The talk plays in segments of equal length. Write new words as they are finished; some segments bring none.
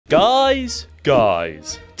Guys,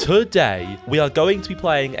 today we are going to be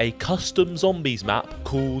playing a custom zombies map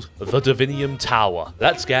called the Divinium Tower.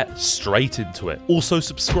 Let's get straight into it. Also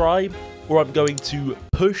subscribe or I'm going to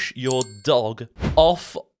push your dog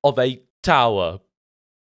off of a tower.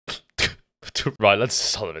 Right, let's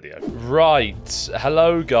start the video. Right,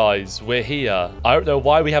 hello guys, we're here. I don't know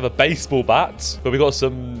why we have a baseball bat, but we got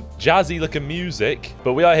some jazzy looking music.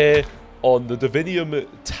 But we are here on the Divinium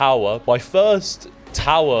Tower, my first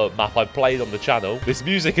tower map I played on the channel. This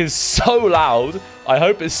music is so loud. I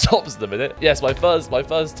hope it stops in a minute. Yes, my first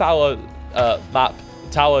tower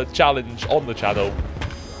tower challenge on the channel.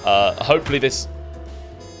 Hopefully this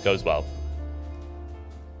goes well.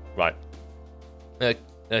 Right.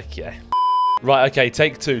 Okay. Right, okay,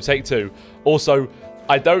 take two. Also,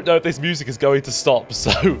 I don't know if this music is going to stop,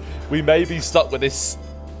 so we may be stuck with this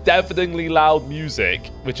deafeningly loud music,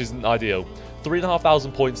 which isn't ideal.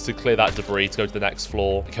 3,500 points to clear that debris to go to the next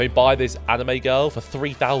floor. Can we buy this anime girl for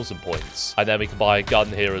 3,000 points? And then we can buy a gun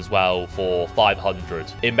here as well for 500.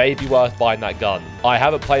 It may be worth buying that gun. I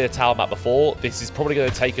haven't played a tower map before. This is probably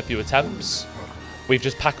going to take a few attempts. We've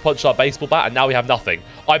just pack-punched our baseball bat, and now we have nothing.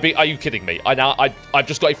 Are you kidding me? I've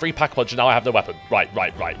just got a free pack-punch, and now I have no weapon. Right.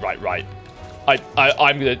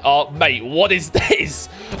 I'm gonna... Oh, mate, what is this?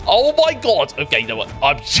 Oh, my God. Okay, you know what?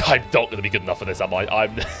 I'm not going to be good enough for this, am I?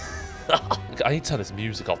 I need to turn this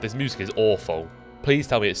music off. This music is awful. Please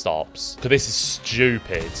tell me it stops. Because this is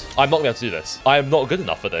stupid. I'm not going to be able to do this. I am not good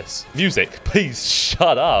enough for this. Music, please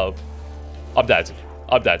shut up. I'm dead.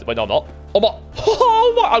 Wait, no, I'm not. Oh, my.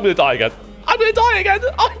 I'm going to die again.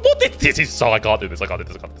 This is so... I can't do this. I can't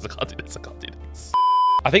do this.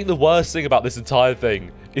 I think the worst thing about this entire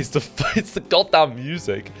thing is it's the goddamn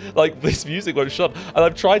music. Like, this music won't shut up. And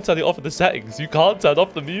I've tried turning it off in the settings. You can't turn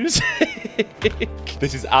off the music.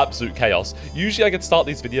 This is absolute chaos. Usually I can start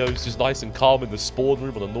these videos just nice and calm in the spawn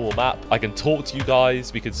room on a normal map. I can talk to you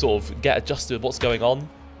guys. We can sort of get adjusted with what's going on.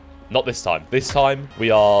 Not this time. This time, we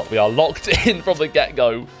are locked in from the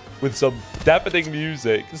get-go with some deafening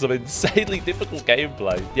music, some insanely difficult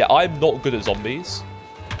gameplay. Yeah, I'm not good at zombies.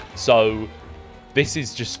 So... this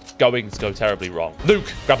is just going to go terribly wrong.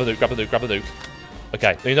 Nuke! Grab a nuke.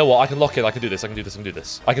 Okay, now you know what? I can lock in. I can do this.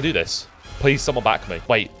 Please, someone back me.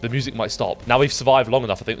 Wait, the music might stop. Now we've survived long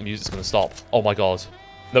enough, I think the music's going to stop. Oh my God.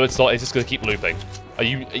 No, it's not. It's just going to keep looping.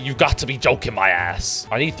 You got to be joking my ass.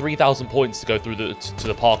 I need 3,000 points to go through to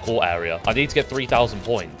the parkour area. I need to get 3,000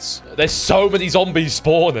 points. There's so many zombies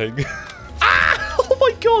spawning. Ah! Oh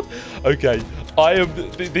my God. Okay.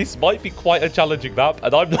 This might be quite a challenging map,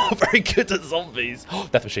 and I'm not very good at zombies.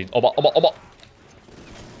 Death machine. Oh my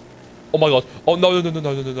God. Oh no.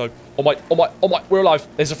 Oh my. We're alive.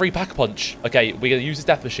 There's a free pack punch. Okay, we're gonna use this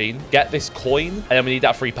death machine, get this coin, and then we need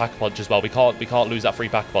that free pack punch as well. We can't lose that free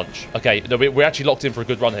pack punch. Okay, no, we're actually locked in for a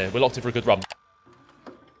good run here. We're locked in for a good run.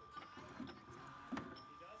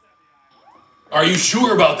 Are you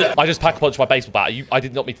sure about that? I just pack punched my baseball bat. I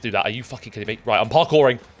did not mean to do that. Are you fucking kidding me? Right, I'm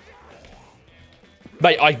parkouring.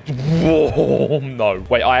 Mate, whoa, no.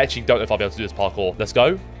 Wait, I actually don't know if I'll be able to do this parkour. Let's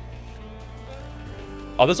go.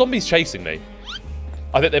 Are the zombies chasing me?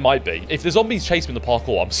 I think they might be. If the zombies chase me in the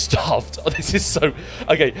parkour, I'm stuffed. This is so...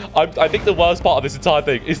 Okay, I think the worst part of this entire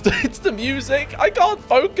thing is it's the music. I can't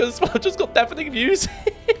focus. I've just got deafening music.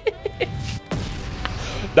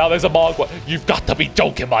 Now there's a mark. You've got to be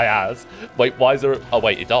joking my ass. Wait, why is there... Oh,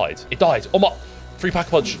 wait, it died. Oh, my... Free pack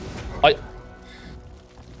punch.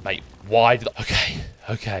 Mate, why did...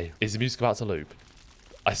 Okay. Is the music about to loop?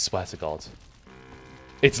 I swear to God.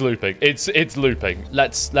 It's looping. It's looping.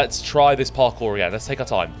 Let's try this parkour again. Let's take our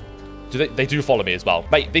time. They do follow me as well.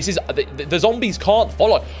 Mate, this is... The zombies can't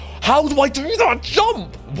follow. How do I do that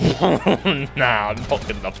jump? Nah, I'm not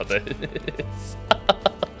good enough for this.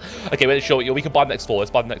 Okay, wait, sure. We can buy the next floor.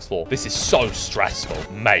 Let's buy the next floor. This is so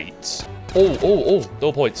stressful, mate. Oh.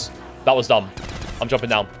 No points. That was dumb. I'm jumping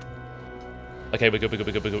down. Okay, we're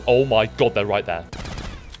good. Oh my God, they're right there.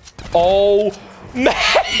 Oh, mate!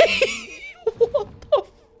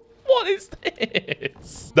 What is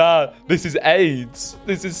this? Nah, this is AIDS.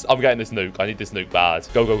 I'm getting this nuke. I need this nuke bad.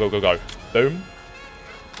 Go. Boom.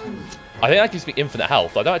 I think that gives me infinite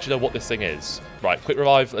health. I don't actually know what this thing is. Right, quick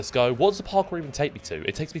revive. Let's go. What does the parkour even take me to?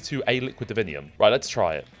 It takes me to a liquid divinium. Right, let's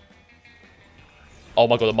try it. Oh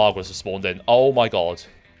my God, the Margaret has spawned in. Oh my God.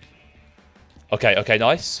 Okay,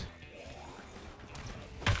 nice.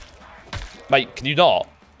 Mate, can you not?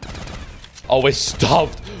 Oh, we're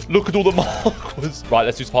stuffed. Look at all the markers. Right,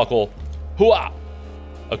 let's do some parkour. Hooah!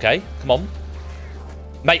 Okay, come on.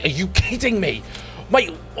 Mate, are you kidding me?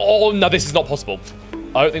 Mate, oh no, this is not possible.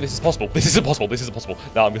 I don't think this is possible. This is impossible. This is impossible.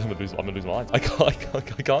 No, I'm gonna lose my mind. I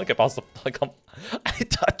can't get past the, I can't.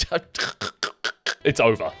 It's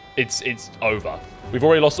over. It's over. We've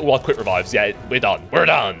already lost all our quick revives. Yeah, we're done. We're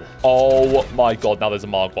done. Oh my god, now there's a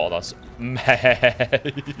Margbot on us. Mate.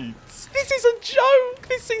 This is a joke.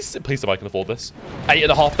 This is... Please tell me I can afford this.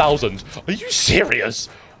 8,500. Are you serious?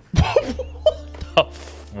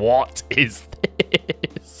 What is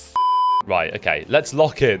this? Right, okay. Let's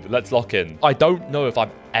lock in. Let's lock in. I don't know if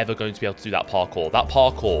I'm ever going to be able to do that parkour. That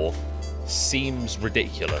parkour seems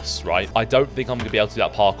ridiculous, right? I don't think I'm going to be able to do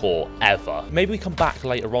that parkour ever. Maybe we come back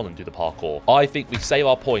later on and do the parkour. I think we save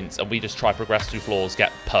our points and we just try progress through floors,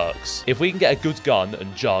 get perks. If we can get a good gun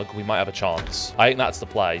and jug, we might have a chance. I think that's the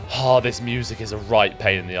play. Oh, this music is a right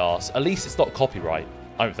pain in the arse. At least it's not copyright.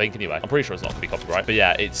 I don't think anyway. I'm pretty sure it's not going to be copyright. But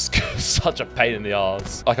yeah, it's such a pain in the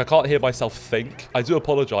arse. Like, I can't hear myself think. I do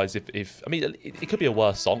apologize if I mean, it could be a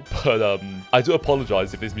worse song, but I do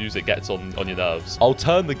apologize if this music gets on your nerves. I'll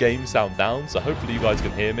turn the game sound down, so hopefully you guys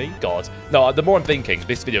can hear me. God. No, the more I'm thinking,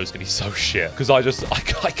 this video is going to be so shit. Because I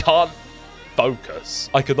can't focus.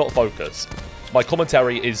 I cannot focus. My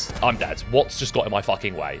commentary is, I'm dead. What's just got in my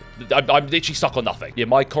fucking way? I'm literally stuck on nothing. Yeah,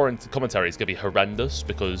 my current commentary is going to be horrendous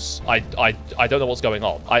because I don't know what's going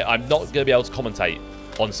on. I'm not going to be able to commentate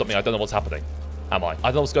on something I don't know what's happening, am I? I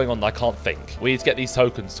don't know what's going on and I can't think. We need to get these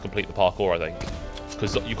tokens to complete the parkour, I think.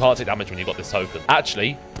 Because you can't take damage when you've got this token.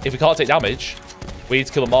 Actually, if we can't take damage, we need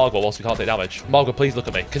to kill a Margot whilst we can't take damage. Margot, please look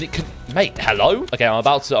at me. Mate, hello? Okay, I'm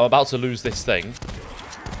about to lose this thing.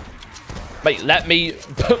 Mate, let me...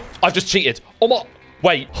 I've just cheated. Oh my...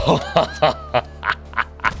 Wait.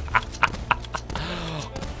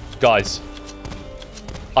 Guys.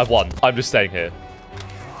 I've won. I'm just staying here.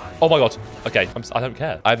 Oh my god. Okay, I don't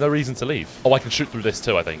care. I have no reason to leave. Oh, I can shoot through this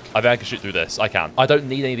too, I think. I think I can shoot through this. I can. I don't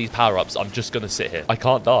need any of these power-ups. I'm just going to sit here. I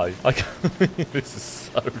can't die. This is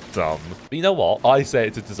so dumb. But you know what? I say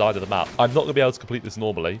it's a design of the map. I'm not going to be able to complete this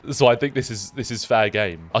normally. So I think this is fair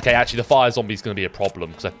game. Okay, actually, the fire zombie is going to be a problem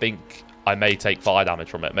because I think I may take fire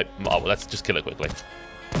damage from it. Oh, let's just kill it quickly.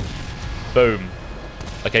 Boom.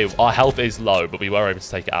 Okay, our health is low, but we were able to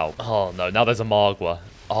take it out. Oh, no. Now there's a Margwa.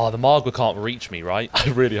 Oh, the Margwa can't reach me, right? I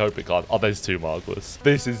really hope it can't. Oh, there's two Margwas.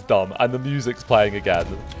 This is dumb. And the music's playing again.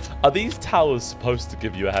 Are these towers supposed to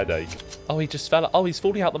give you a headache? Oh, he just fell. Oh, he's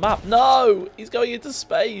falling out the map. No, he's going into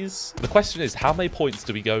space. The question is, how many points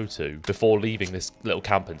do we go to before leaving this little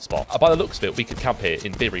camping spot? By the looks of it, we could camp here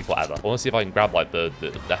in theory forever. I want to see if I can grab like the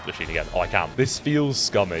death machine again. Oh, I can. This feels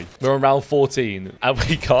scummy. We're on round 14 and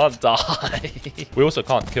we can't die. We also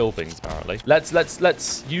can't kill things apparently.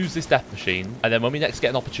 Let's use this death machine, and then when we next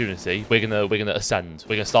get an opportunity, we're gonna ascend.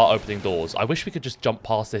 We're gonna start opening doors. I wish we could just jump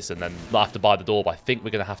past this and then not have to buy the door, but I think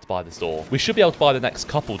we're gonna have to buy this door. We should be able to buy the next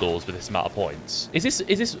couple doors with this amount of points. Is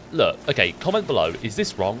this look, okay, comment below, is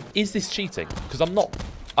this wrong? Is this cheating? Because I'm not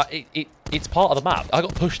it's part of the map. I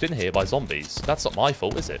got pushed in here by zombies. That's not my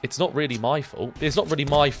fault, is it? It's not really my fault. It's not really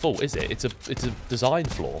my fault, is it? It's a design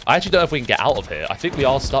flaw. I actually don't know if we can get out of here. I think we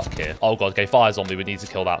are stuck here. Oh god, okay, fire zombie. We need to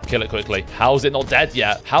kill that. Kill it quickly. How is it not dead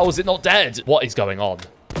yet? How is it not dead? What is going on?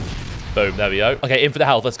 Boom, there we go. Okay, in for the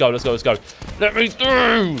health. Let's go, let's go, let's go. Let me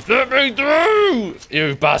through! Let me through!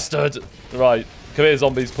 You bastard. Right, come here,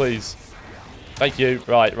 zombies, please. Thank you.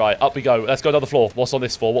 Right, up we go. Let's go another floor. What's on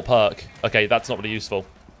this floor? What perk? Okay, that's not really useful.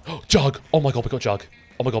 Jug. Oh my god, we got Jug.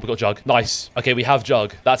 Oh my god, we got Jug. Nice. Okay, we have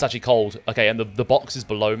Jug. That's actually cold. Okay, and the box is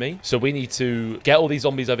below me. So we need to get all these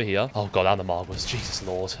zombies over here. Oh god, and the Margwas. Jesus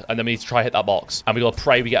Lord. And then we need to try hit that box. And we gotta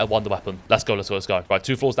pray we get a wonder weapon. Let's go, let's go, let's go. Right,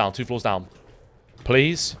 2 floors down, 2 floors down.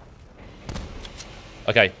 Please.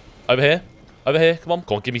 Okay, over here. Over here. Come on.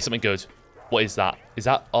 Come on, give me something good. What is that? Is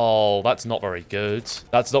that... Oh, that's not very good.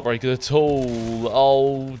 That's not very good at all.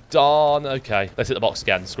 Oh, darn. Okay. Let's hit the box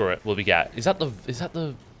again. Screw it. What do we get? Is that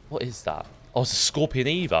the... What is that? Oh, it's a Scorpion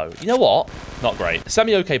Evo. You know what? Not great.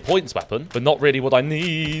 Semi-okay points weapon, but not really what I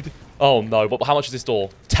need. Oh, no. But how much is this door?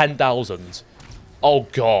 10,000. Oh,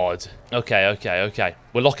 God. Okay.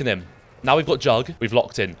 We're locking in. Now we've got Jug. We've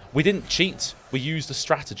locked in. We didn't cheat. We used a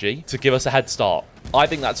strategy to give us a head start. I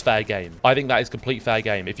think that's fair game. I think that is complete fair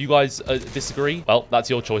game. If you guys disagree, well,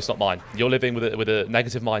 that's your choice, not mine. You're living with a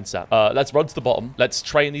negative mindset. Let's run to the bottom. Let's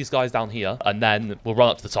train these guys down here, and then we'll run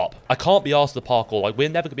up to the top. I can't be asked the parkour. Like, we're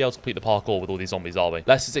never going to be able to complete the parkour with all these zombies, are we?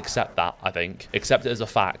 Let's just accept that, I think. Accept it as a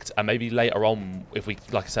fact. And maybe later on, if we,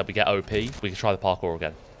 like I said, we get OP, we can try the parkour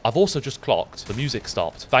again. I've also just clocked. The music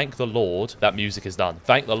stopped. Thank the Lord that music is done.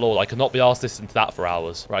 Thank the Lord. I cannot be asked to listen to that for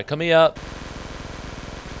hours. Right, come here.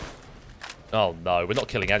 Oh, no. We're not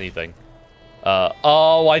killing anything.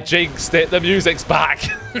 Oh, I jinxed it. The music's back.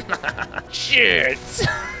 Shit.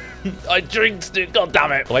 I drinks, dude. God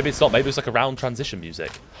damn it. Or maybe it's not. Maybe it's like a round transition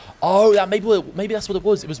music. Oh, yeah, maybe that's what it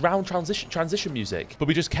was. It was round transition music. But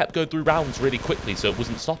we just kept going through rounds really quickly, so it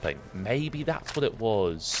wasn't stopping. Maybe that's what it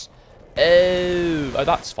was. Oh,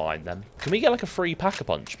 that's fine then. Can we get like a free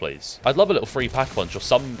pack-a-punch, please? I'd love a little free pack-a-punch or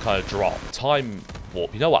some kind of drop. Time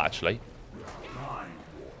warp. You know what, actually?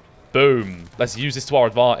 Boom. Let's use this to our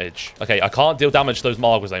advantage. Okay, I can't deal damage to those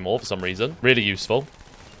Margwas anymore for some reason. Really useful.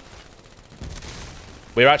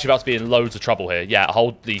 We're actually about to be in loads of trouble here. Yeah,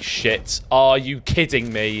 holy shit. Are you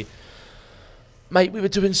kidding me? Mate, we were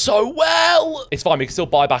doing so well. It's fine. We can still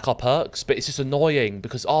buy back our perks, but it's just annoying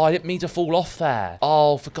because, oh, I didn't mean to fall off there.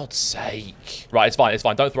 Oh, for God's sake. Right, it's fine. It's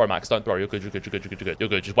fine. Don't throw, Max. Don't throw. You're good. You're good. You're good. You're good. You're good. You're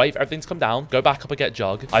good. Just wait for everything to come down. Go back up and get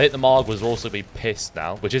Jug. I think the Margwas will also be pissed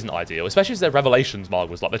now, which isn't ideal, especially as their Revelations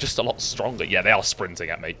Margwas. Like, they're just a lot stronger. Yeah, they are sprinting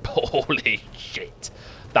at me. Holy shit.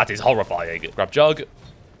 That is horrifying. Grab Jug.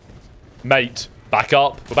 Mate. Back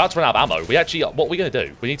up. We're about to run out of ammo. We actually, what are we going to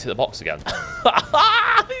do? We need to hit the box again.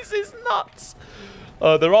 This is nuts.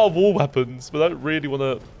 There are wall weapons, but I don't really want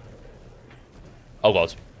to... Oh,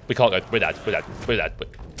 God. We can't go. We're dead. We're dead. We're dead.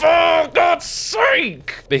 For God's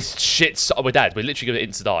sake! This shit's... Oh, we're dead. We're literally going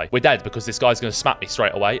to insta-die. We're dead because this guy's going to smack me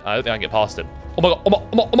straight away. I don't think I can get past him. Oh, my God.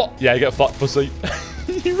 Oh, my. Yeah, you get fucked, pussy.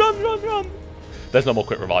 You run. There's no more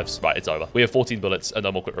quick revives. Right, it's over. We have 14 bullets and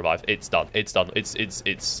no more quick revive. It's done. It's done. It's...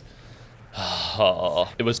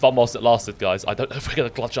 It was fun whilst it lasted, guys. I don't know if we're going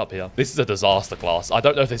to clutch up here. This is a disaster class. I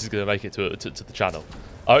don't know if this is going to make it to the channel.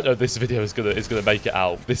 I don't know if this video is gonna make it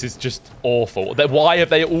out. This is just awful. Why have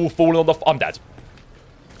they all fallen on the... I'm dead.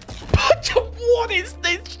 What is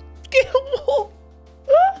this skill?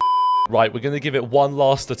 Right, we're going to give it one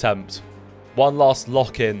last attempt. One last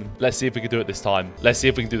lock-in. Let's see if we can do it this time. Let's see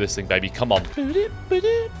if we can do this thing, baby. Come on.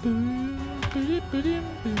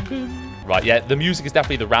 Right, yeah, the music is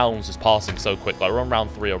definitely the rounds just passing so quick. Like, we're on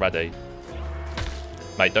round 3 already.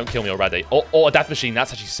 Mate, don't kill me already. Oh, a death machine.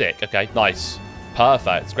 That's actually sick. Okay, nice. Perfect.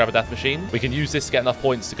 Let's grab a death machine. We can use this to get enough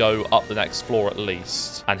points to go up the next floor at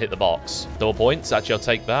least and hit the box. Double points. Actually, I'll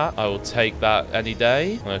take that. I will take that any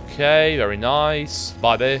day. Okay, very nice.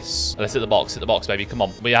 Buy this. Let's hit the box. Hit the box, baby. Come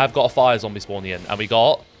on. We have got a fire zombie spawning in. And we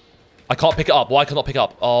got... I can't pick it up. Why cannot pick it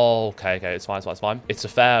up? Oh, okay. It's fine. It's fine. It's a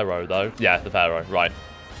Pharaoh, though. Yeah, the Pharaoh. Right.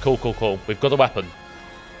 Cool. We've got a weapon.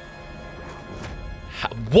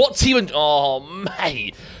 What's even... Oh,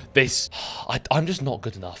 mate. This... I'm just not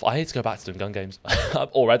good enough. I need to go back to doing gun games.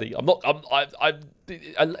 Already. I'm not...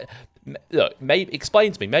 Look, maybe...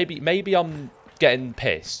 Explain to me. Maybe I'm getting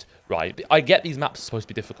pissed. Right, I get these maps are supposed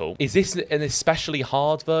to be difficult. Is this an especially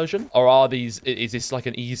hard version? Or is this like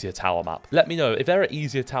an easier tower map? Let me know. If there are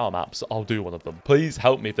easier tower maps, I'll do one of them. Please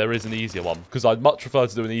help me if there is an easier one. Because I'd much prefer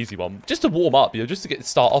to do an easy one. Just to warm up, you know, just to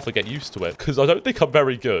start off and get used to it. Because I don't think I'm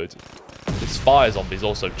very good. This fire zombie is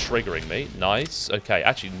also triggering me. Nice. Okay,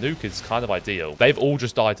 actually, nuke is kind of ideal. They've all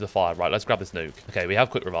just died to the fire. Right, let's grab this nuke. Okay, we have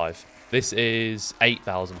quick revive. This is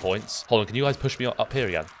 8,000 points. Hold on, can you guys push me up here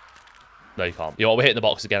again? No, you can't. You know what? We're hitting the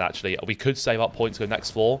box again, actually. We could save up points to go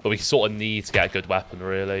next floor, but we sort of need to get a good weapon,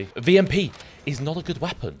 really. VMP is not a good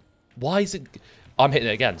weapon. Why is it... I'm hitting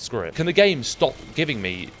it again. Screw it. Can the game stop giving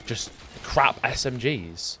me just crap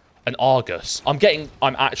SMGs? An Argus. I'm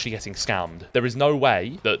actually getting scammed. There is no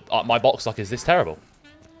way that my box luck is this terrible.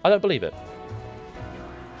 I don't believe it.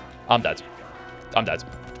 I'm dead.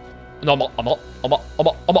 No, I'm not.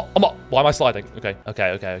 Why am I sliding? Okay.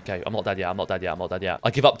 I'm not dead yet. I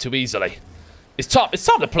give up too easily. It's time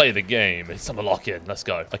to play the game. It's time to lock in. Let's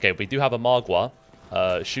go. Okay, we do have a Margwa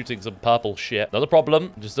shooting some purple shit. Not a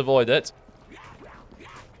problem. Just avoid it.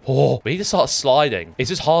 Oh, we need to start sliding. It's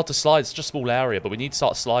just hard to slide. It's just a small area, but we need to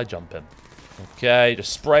start slide jumping. Okay,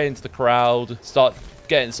 just spray into the crowd. Start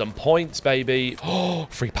getting some points, baby. Oh,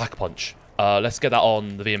 free pack punch. Let's get that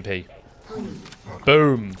on the VMP.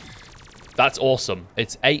 Boom. That's awesome.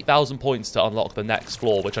 It's 8,000 points to unlock the next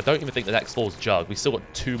floor, which I don't even think the next floor is Jug. We still got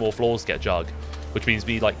 2 more floors to get Jug, which means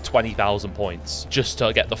we need like 20,000 points just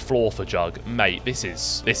to get the floor for Jug. Mate, this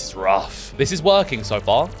is rough. This is working so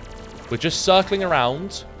far. We're just circling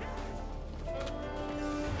around.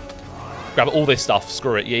 Grab all this stuff.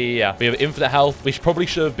 Screw it. Yeah. We have infinite health. We probably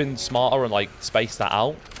should have been smarter and like spaced that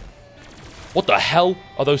out. What the hell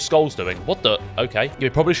are those skulls doing? What the... Okay. We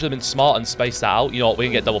probably should have been smart and spaced that out. You know what? We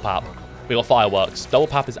can get double pap. We got fireworks. Double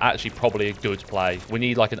pap is actually probably a good play. We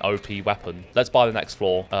need like an OP weapon. Let's buy the next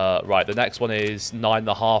floor. Right. The next one is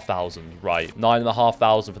 9,500. Right.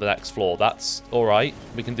 9,500 for the next floor. That's all right.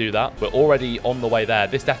 We can do that. We're already on the way there.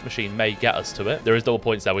 This death machine may get us to it. There is double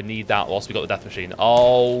points there. We need that whilst we got the death machine.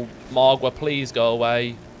 Oh, Margwa, please go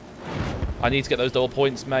away. I need to get those double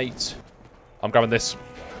points, mate. I'm grabbing this.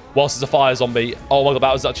 Whilst there's a fire zombie. Oh my god,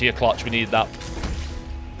 that was actually a clutch. We needed that.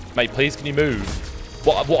 Mate, please, can you move?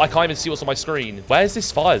 What? I can't even see what's on my screen. Where's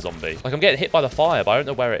this fire zombie? Like, I'm getting hit by the fire, but I don't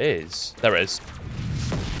know where it is. There it is.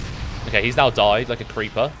 Okay, he's now died like a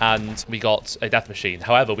creeper, and we got a death machine.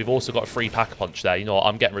 However, we've also got a free pack-a-punch there. You know what?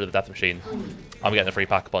 I'm getting rid of the death machine. I'm getting a free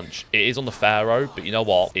pack-a-punch. It is on the Pharaoh, but you know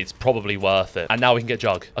what? It's probably worth it. And now we can get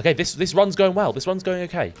Jug. Okay, this run's going well. This run's going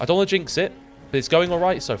okay. I don't want to jinx it, but it's going all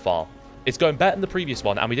right so far. It's going better than the previous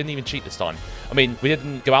one, and we didn't even cheat this time. I mean, we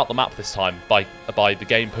didn't go out the map this time by the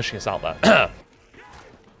game pushing us out there.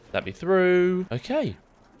 Let me through. Okay.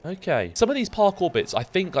 Okay. Some of these parkour bits, I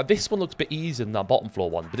think, like, this one looks a bit easier than that bottom floor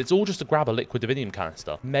one, but it's all just to grab a liquid divinium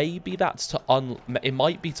canister. Maybe that's to it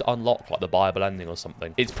might be to unlock, like, the Bible ending or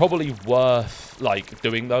something. It's probably worth, like,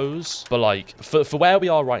 doing those, but, like, for where we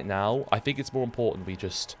are right now, I think it's more important we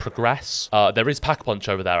just progress. There is Pack-a-Punch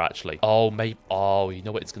over there, actually. Oh, maybe, oh, you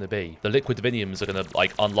know what it's going to be? The liquid diviniums are going to,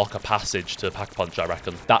 like, unlock a passage to Pack-a-Punch, I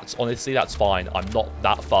reckon. Honestly, that's fine. I'm not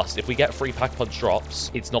that fussed. If we get free Pack-a-Punch drops,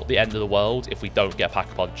 it's not the end of the world if we don't get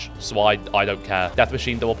Pack-a-Punch. So I don't care. Death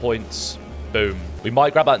machine, double points. Boom. We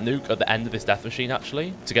might grab that nuke at the end of this death machine,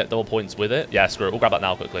 actually, to get double points with it. Yeah, screw it. We'll grab that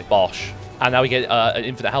now quickly. Bosh. And now we get an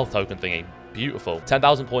infinite health token thingy. Beautiful.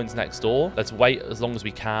 10,000 points next door. Let's wait as long as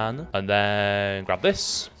we can. And then grab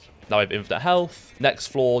this. Now we have infinite health. Next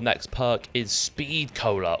floor, next perk is Speed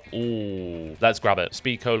Cola. Ooh. Let's grab it.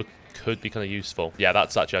 Speed Cola could be kind of useful. Yeah,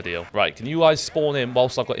 that's actually ideal. Right, can you guys spawn in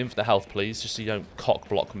whilst I've got infinite health, please? Just so you don't cock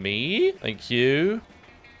block me. Thank you.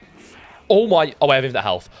 Oh my, oh, I have infinite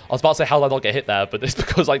health. I was about to say, how did I not get hit there? But it's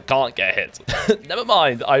because I can't get hit. Never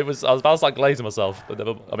mind. I was about to start glazing myself. But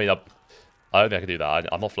never, I mean, I don't think I can do that.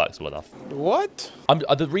 I'm not flexible enough. What?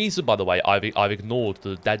 The reason, by the way, I've ignored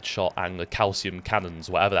the dead shot and the calcium cannons,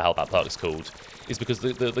 whatever the hell that perk's called, is because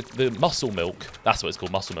the muscle milk, that's what it's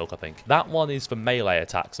called, muscle milk, I think. That one is for melee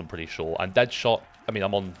attacks, I'm pretty sure. And dead shot, I mean,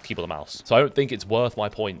 I'm on keyboard and mouse. So I don't think it's worth my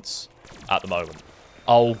points at the moment.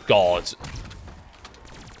 Oh, God.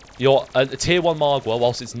 Your tier 1 Margwa,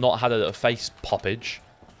 whilst it's not had a face poppage,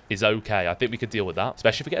 is okay. I think we could deal with that,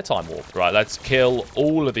 especially if we get a time warp. Right, let's kill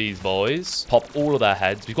all of these boys. Pop all of their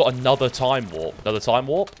heads. We've got another time warp. Another time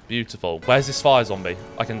warp? Beautiful. Where's this fire zombie?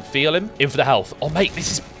 I can feel him. In for the health. Oh, mate,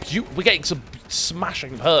 this is beautiful. We're getting some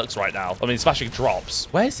smashing perks right now. I mean, smashing drops.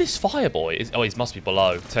 Where's this fire boy? Oh, he must be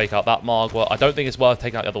below. Take out that Margwa. I don't think it's worth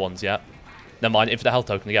taking out the other ones yet. Never mind, infinite health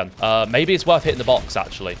token again. Maybe it's worth hitting the box,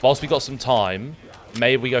 actually. Whilst we got some time,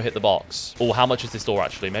 maybe we go hit the box. Oh, how much is this door,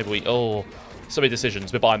 actually? Maybe we... Oh, so many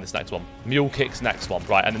decisions. We're buying this next one. Mule Kick's next one.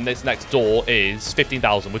 Right, and then this next door is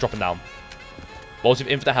 15,000. We're dropping down. Whilst we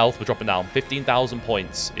have infinite health, we're dropping down. 15,000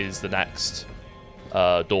 points is the next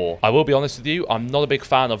door. I will be honest with you. I'm not a big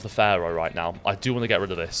fan of the Pharaoh right now. I do want to get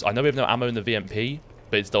rid of this. I know we have no ammo in the VMP,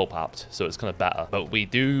 but it's dull papped, so it's kind of better. But we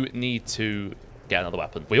do need to get another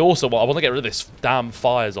weapon. We also I want to get rid of this damn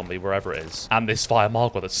fire zombie wherever it is, and this fire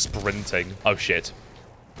Margwa that's sprinting. Oh shit.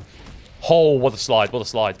 Oh, what a slide, what a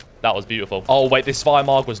slide. That was beautiful. Oh wait, this fire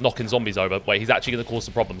Margwa's knocking zombies over. Wait, he's actually going to cause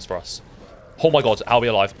some problems for us. Oh my god, how are we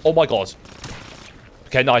alive? Oh my god.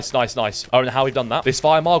 Okay, nice, nice, nice. I don't know how we've done that. This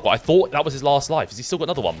fire Margwa, I thought that was his last life. Has he still got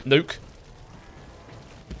another one? Nuke.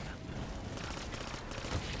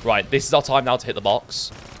 Right, this is our time now to hit the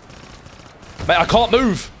box. Mate, I can't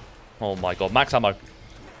move. Oh my god, max ammo.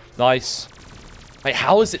 Nice. Wait,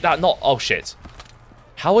 how is it that not... Oh, shit.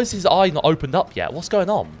 How is his eye not opened up yet? What's going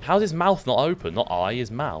on? How's his mouth not open? Not eye, his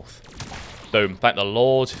mouth. Boom. Thank the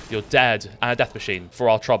Lord. You're dead. And a death machine for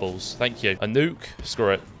our troubles. Thank you. A nuke. Screw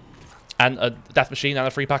it. And a death machine and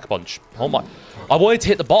a free pack-a-punch. Oh my... I wanted to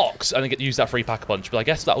hit the box and then use that free pack-a-punch, but I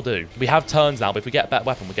guess that'll do. We have turns now, but if we get a better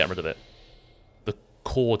weapon, we're getting rid of it. The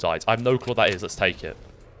cordite. I have no clue what that is. Let's take it.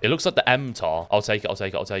 It looks like the M-tar. I'll take it, I'll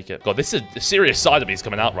take it, I'll take it. God, this is a serious side of me is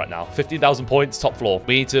coming out right now. 15,000 points, top floor.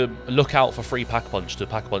 We need to look out for free pack-a-punch to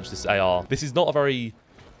pack-a-punch this AR. This is not a very,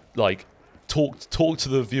 like, talk to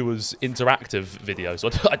the viewers interactive video. So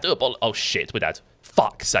I do apologize. Oh, shit, we're dead.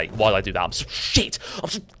 Fuck's sake, why did I do that? I'm so shit. I'm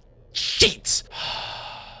so shit.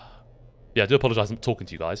 Yeah, I do apologize. I'm talking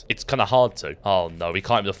to you guys. It's kind of hard to. Oh, no, we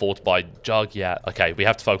can't even afford to buy Jug yet. Okay, we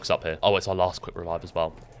have to focus up here. Oh, it's our last quick revive as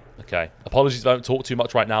well. Okay. Apologies if I don't talk too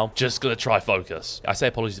much right now. Just going to try focus. I say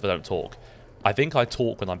apologies if I don't talk. I think I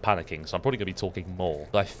talk when I'm panicking, so I'm probably going to be talking more.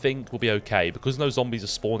 But I think we'll be okay. Because no zombies are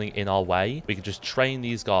spawning in our way, we can just train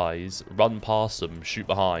these guys, run past them, shoot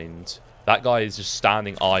behind. That guy is just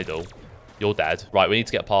standing idle. You're dead. Right, we need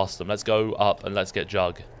to get past them. Let's go up and let's get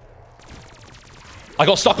Jug. I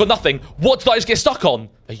got stuck on nothing. What did I just get stuck on?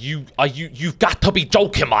 You've got to be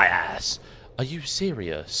joking my ass. Are you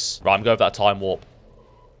serious? Right, I'm going for that time warp.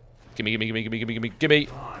 Gimme, gimme, gimme, gimme, gimme, gimme, gimme.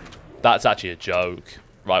 That's actually a joke.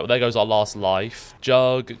 Right, well, there goes our last life.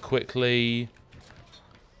 Jug, quickly.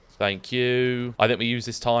 Thank you. I think we use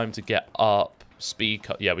this time to get up. Speed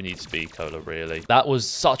cola. Yeah, we need speed cola, really. That was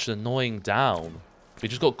such an annoying down. We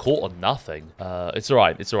just got caught on nothing. It's all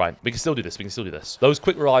right. It's all right. We can still do this. We can still do this. Those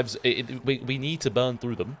quick revives, we need to burn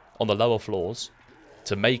through them on the lower floors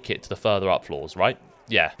to make it to the further up floors, right?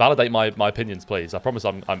 Yeah, validate my opinions, please. I promise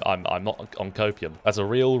I'm not on copium. That's a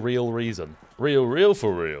real reason. Real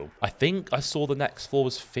for real. I think I saw the next floor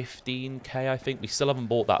was 15k, I think. We still haven't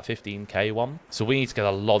bought that 15k one. So we need to get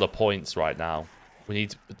a lot of points right now. We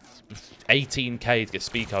need 18k to get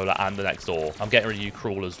speed cola and the next door. I'm getting rid of you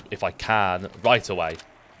crawlers if I can right away.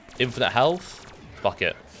 Infinite health. Fuck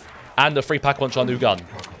it. And a free pack punch on our new gun.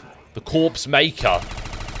 The corpse maker.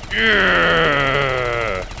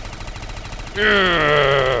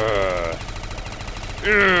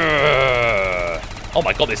 Oh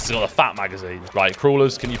my god, this is on a fat magazine. Right,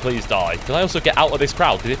 crawlers, can you please die? Can I also get out of this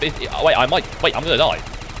crowd? Wait, I might. Wait, I'm gonna die.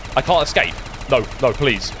 I can't escape. No,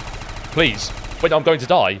 please. Please. Wait, I'm going to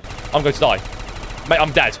die. I'm going to die. Mate,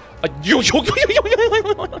 I'm dead. I'm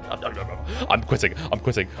quitting.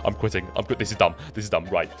 This is dumb.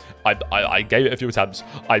 Right. I gave it a few attempts.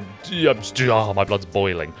 My blood's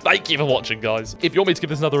boiling. Thank you for watching, guys. If you want me to give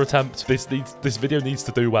this another attempt, this video needs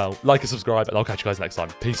to do well. Like and subscribe, and I'll catch you guys next time.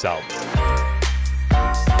 Peace out.